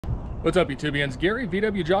What's up, YouTubians? Gary,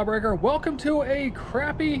 VWJawbreaker. Welcome to a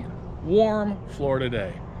crappy, warm Florida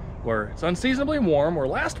day where it's unseasonably warm, where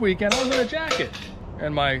last weekend I was in a jacket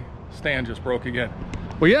and my stand just broke again.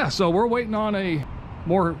 Well, yeah, so we're waiting on a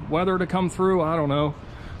more weather to come through. I don't know.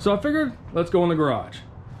 So I figured let's go in the garage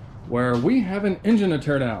where we have an engine to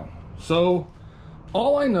tear down. So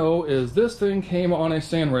all I know is this thing came on a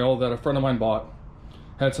sandrail that a friend of mine bought.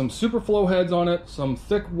 Had some Superflow heads on it, some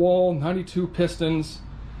thick wall 92 pistons.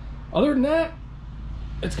 Other than that,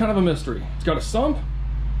 it's kind of a mystery. It's got a sump,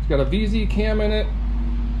 it's got a VZ cam in it,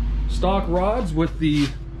 stock rods with the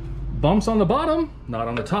bumps on the bottom, not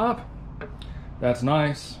on the top. That's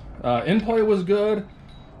nice. In play was good,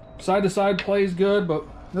 side to side play is good, but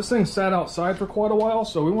this thing sat outside for quite a while,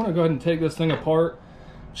 so we want to go ahead and take this thing apart,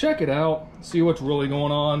 check it out, see what's really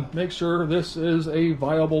going on, make sure this is a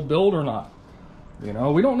viable build or not. You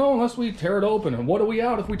know, we don't know unless we tear it open. And what are we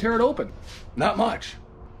out if we tear it open? Not much.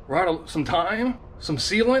 We're out of some time, some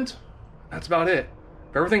sealant. That's about it.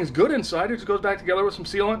 If everything's good inside, it just goes back together with some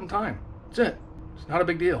sealant and time. That's it. It's not a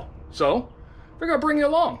big deal. So, figure I'll bring you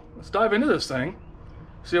along. Let's dive into this thing,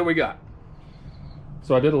 see what we got.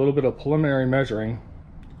 So I did a little bit of preliminary measuring,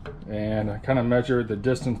 and I kind of measured the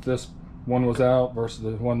distance this one was out versus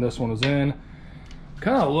the one this one was in.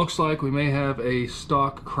 Kind of looks like we may have a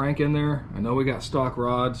stock crank in there. I know we got stock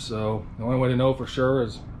rods, so the only way to know for sure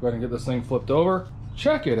is go ahead and get this thing flipped over,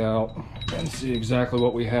 check it out, and see exactly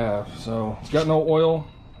what we have. So it's got no oil.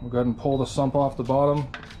 We'll go ahead and pull the sump off the bottom,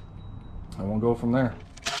 and we'll go from there.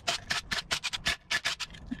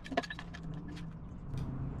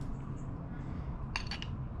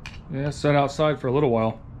 Yeah, it's set outside for a little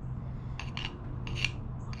while.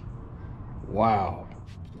 Wow.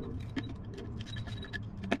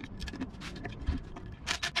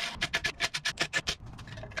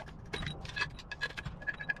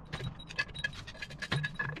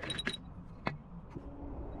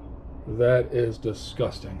 That is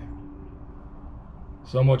disgusting.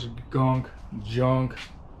 So much gunk, junk,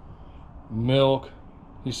 milk.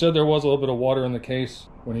 He said there was a little bit of water in the case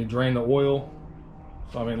when he drained the oil.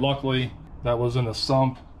 So, I mean, luckily that was in the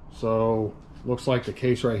sump. So looks like the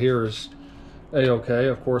case right here is a-okay.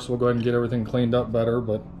 Of course, we'll go ahead and get everything cleaned up better,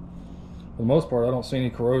 but for the most part, I don't see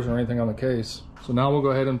any corrosion or anything on the case. So now we'll go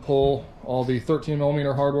ahead and pull all the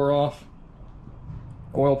 13mm hardware off.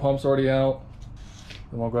 Oil pump's already out.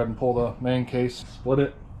 Then we'll go ahead and pull the main case, split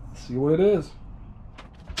it, see what it is.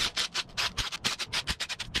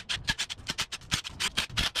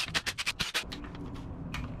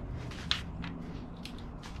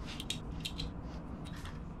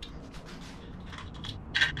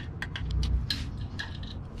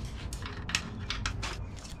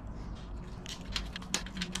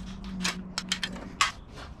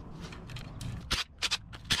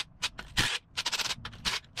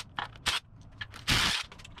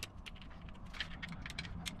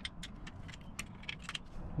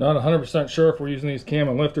 Not 100% sure if we're using these cam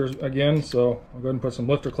and lifters again, so I'll go ahead and put some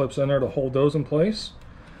lifter clips in there to hold those in place.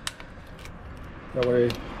 That way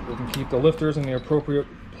we can keep the lifters in the appropriate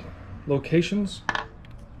locations.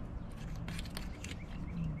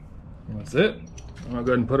 And that's it. I'm gonna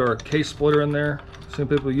go ahead and put our case splitter in there. Some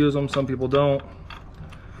people use them, some people don't.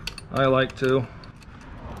 I like to.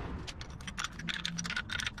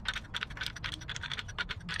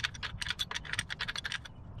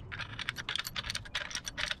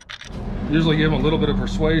 Usually give them a little bit of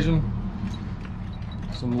persuasion,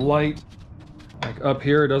 some light, like up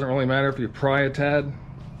here. It doesn't really matter if you pry a tad.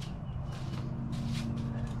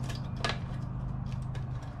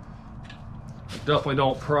 Definitely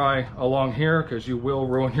don't pry along here because you will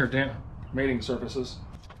ruin your mating surfaces.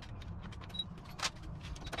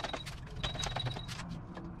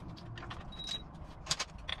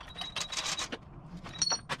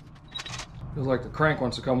 Feels like the crank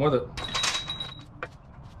wants to come with it.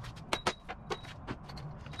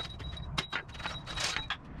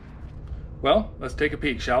 Well, let's take a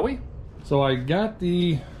peek, shall we? So I got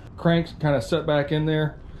the crank kind of set back in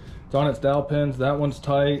there. It's on its dowel pins. That one's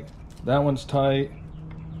tight. That one's tight.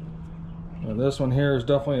 And this one here is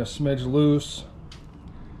definitely a smidge loose.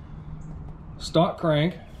 Stock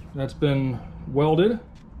crank that's been welded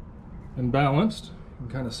and balanced. You can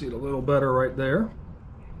kind of see it a little better right there.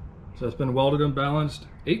 So it's been welded and balanced,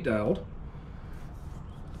 8-dialed.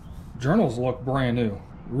 Journals look brand new.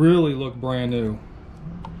 Really look brand new.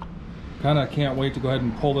 Kind of can't wait to go ahead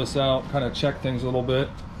and pull this out, kind of check things a little bit.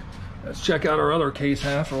 Let's check out our other case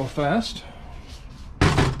half real fast.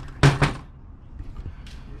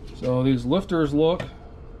 So these lifters look,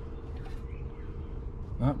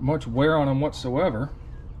 not much wear on them whatsoever.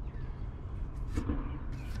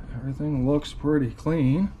 Everything looks pretty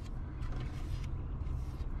clean.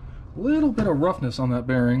 A little bit of roughness on that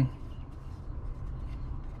bearing.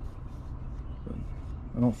 But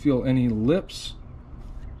I don't feel any lips.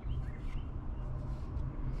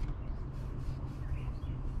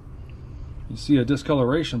 You see a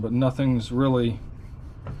discoloration, but nothing's really...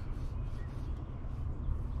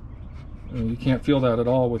 You can't feel that at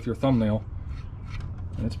all with your thumbnail.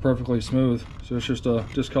 It's perfectly smooth, so it's just a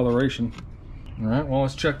discoloration. All right, well,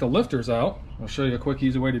 let's check the lifters out. I'll show you a quick,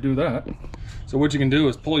 easy way to do that. So what you can do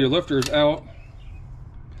is pull your lifters out,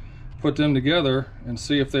 put them together, and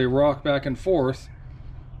see if they rock back and forth.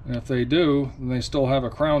 And if they do, then they still have a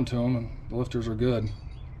crown to them, and the lifters are good.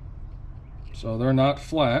 So they're not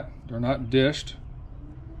flat, they're not dished.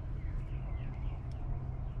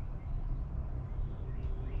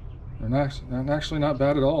 They're actually not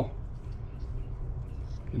bad at all.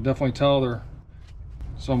 You can definitely tell there's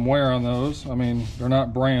some wear on those. I mean, they're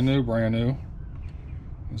not brand new. You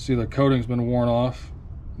can see the coating's been worn off.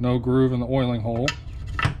 No groove in the oiling hole.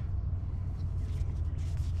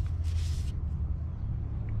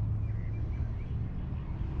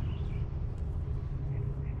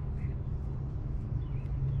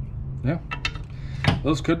 Yeah,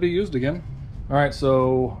 those could be used again. All right,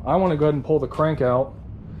 so I want to go ahead and pull the crank out.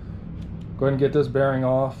 Go ahead and get this bearing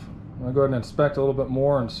off. I'll go ahead and inspect a little bit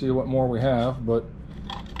more and see what more we have, but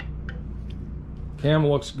cam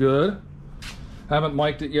looks good. Haven't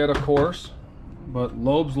mic'd it yet, of course, but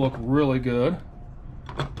lobes look really good.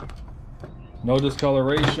 No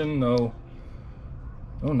discoloration, no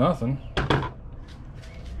nothing.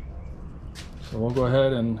 So we'll go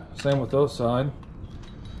ahead and same with those side.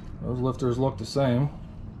 Those lifters look the same.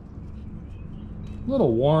 A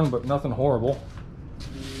little worn, but nothing horrible.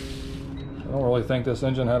 I don't really think this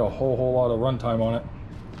engine had a whole lot of runtime on it.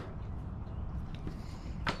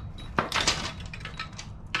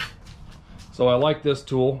 So I like this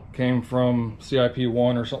tool. Came from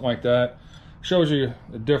CIP1 or something like that. Shows you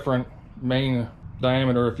a different main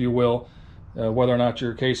diameter, if you will, whether or not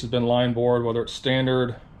your case has been line bored, whether it's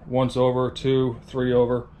standard, once over, 2, 3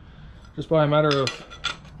 over. Just by a matter of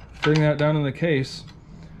fitting that down in the case,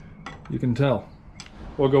 you can tell.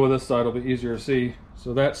 We'll go with this side, it'll be easier to see.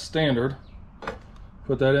 So that's standard.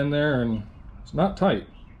 Put that in there, and it's not tight.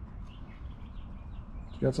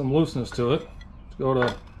 It's got some looseness to it. Let's go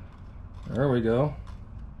to, there we go.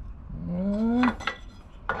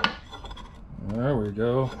 There we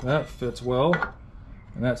go. That fits well.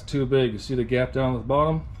 And that's too big. You see the gap down at the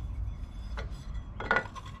bottom?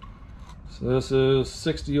 So this is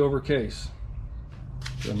 60 over case.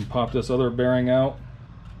 Then pop this other bearing out.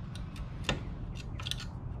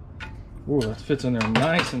 Ooh, that fits in there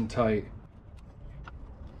nice and tight.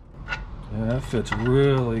 Yeah, that fits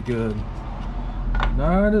really good.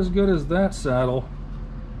 Not as good as that saddle.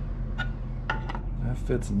 That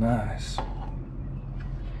fits nice.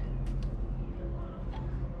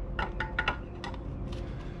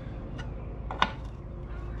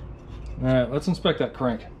 All right, let's inspect that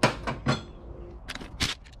crank.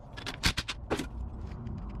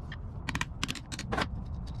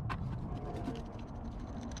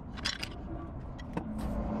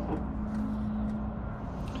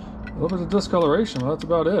 A little bit of discoloration, but that's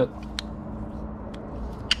about it.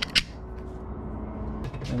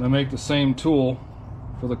 And I make the same tool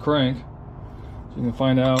for the crank, so you can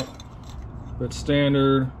find out if it's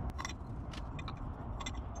standard.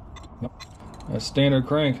 Nope. That's standard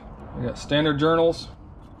crank. I got standard journals.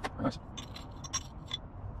 Nice.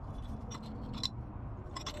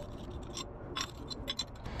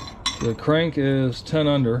 The crank is 10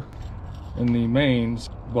 under in the mains,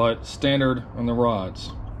 but standard on the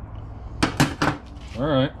rods. All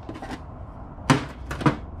right,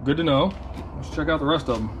 good to know. Let's check out the rest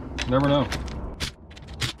of them. Never know.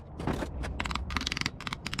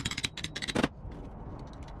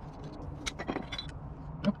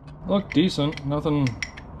 Look decent, nothing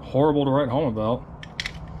horrible to write home about.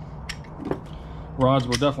 Rods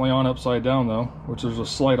were definitely on upside down though, which is a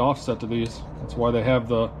slight offset to these. That's why they have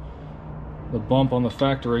the bump on the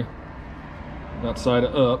factory, that side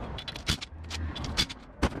up.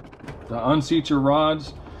 To unseat your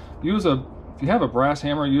rods, if you have a brass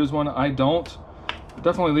hammer, use one. I don't.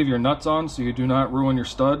 Definitely leave your nuts on so you do not ruin your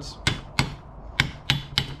studs.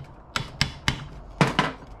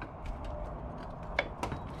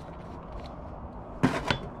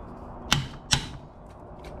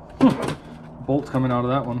 Bolt's coming out of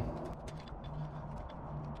that one.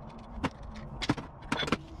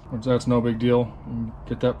 Which that's no big deal.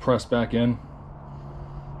 Get that pressed back in.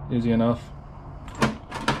 Easy enough.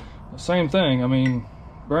 Same thing, I mean,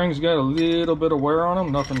 bearings got a little bit of wear on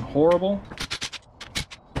them, nothing horrible.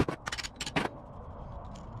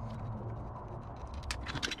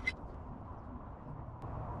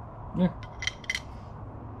 Yeah.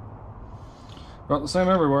 About the same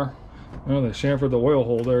everywhere. Oh, they chamfered the oil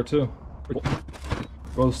hole there too.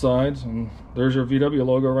 Both sides, and there's your VW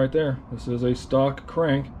logo right there. This is a stock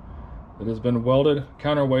crank that has been welded,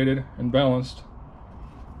 counterweighted, and balanced.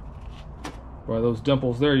 By those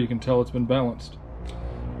dimples there, you can tell it's been balanced.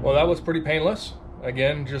 Well, that was pretty painless.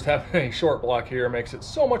 Again, just having a short block here makes it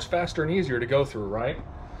so much faster and easier to go through, right?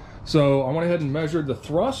 So I went ahead and measured the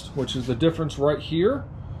thrust, which is the difference right here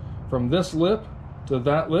from this lip to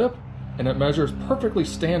that lip, and it measures perfectly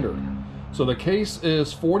standard. So the case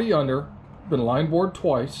is 40 under, been line bored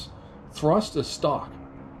twice, thrust is stock,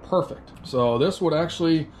 perfect. So this would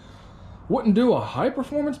actually, wouldn't do a high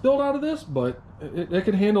performance build out of this, but it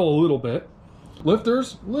can handle a little bit.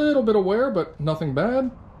 Lifters, little bit of wear, but nothing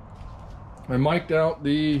bad. I mic'd out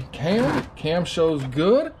the cam shows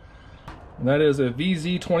good. And that is a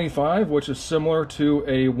VZ25, which is similar to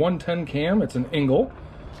a 110 cam. It's an Engel.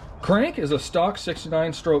 Crank is a stock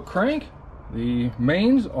 69 stroke crank. The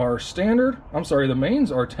mains are standard. I'm sorry, the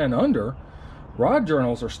mains are 10 under. Rod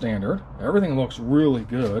journals are standard. Everything looks really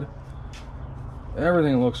good.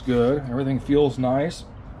 Everything looks good. Everything feels nice.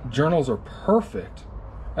 Journals are perfect.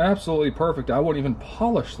 Absolutely perfect. I wouldn't even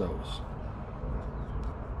polish those.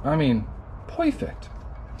 I mean, perfect.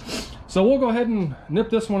 So we'll go ahead and nip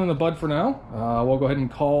this one in the bud for now. We'll go ahead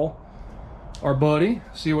and call our buddy,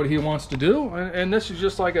 see what he wants to do. And this is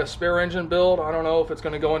just like a spare engine build. I don't know if it's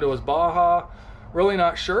going to go into his Baja. Really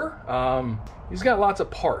not sure. He's got lots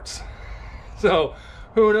of parts. So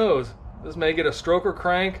who knows? This may get a stroker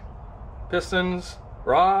crank, pistons,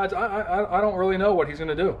 rods. I don't really know what he's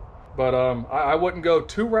going to do. But I wouldn't go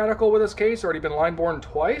too radical with this case. Already been line born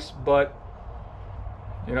twice, but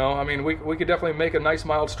you know, I mean, we could definitely make a nice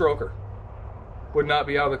mild stroker. Would not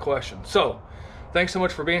be out of the question. So thanks so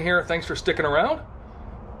much for being here. Thanks for sticking around.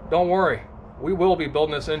 Don't worry, we will be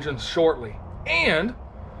building this engine shortly. And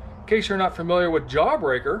in case you're not familiar with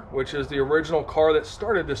Jawbreaker, which is the original car that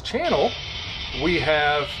started this channel, we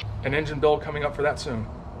have an engine build coming up for that soon.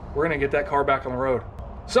 We're gonna get that car back on the road.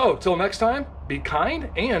 So till next time, be kind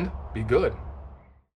and be good.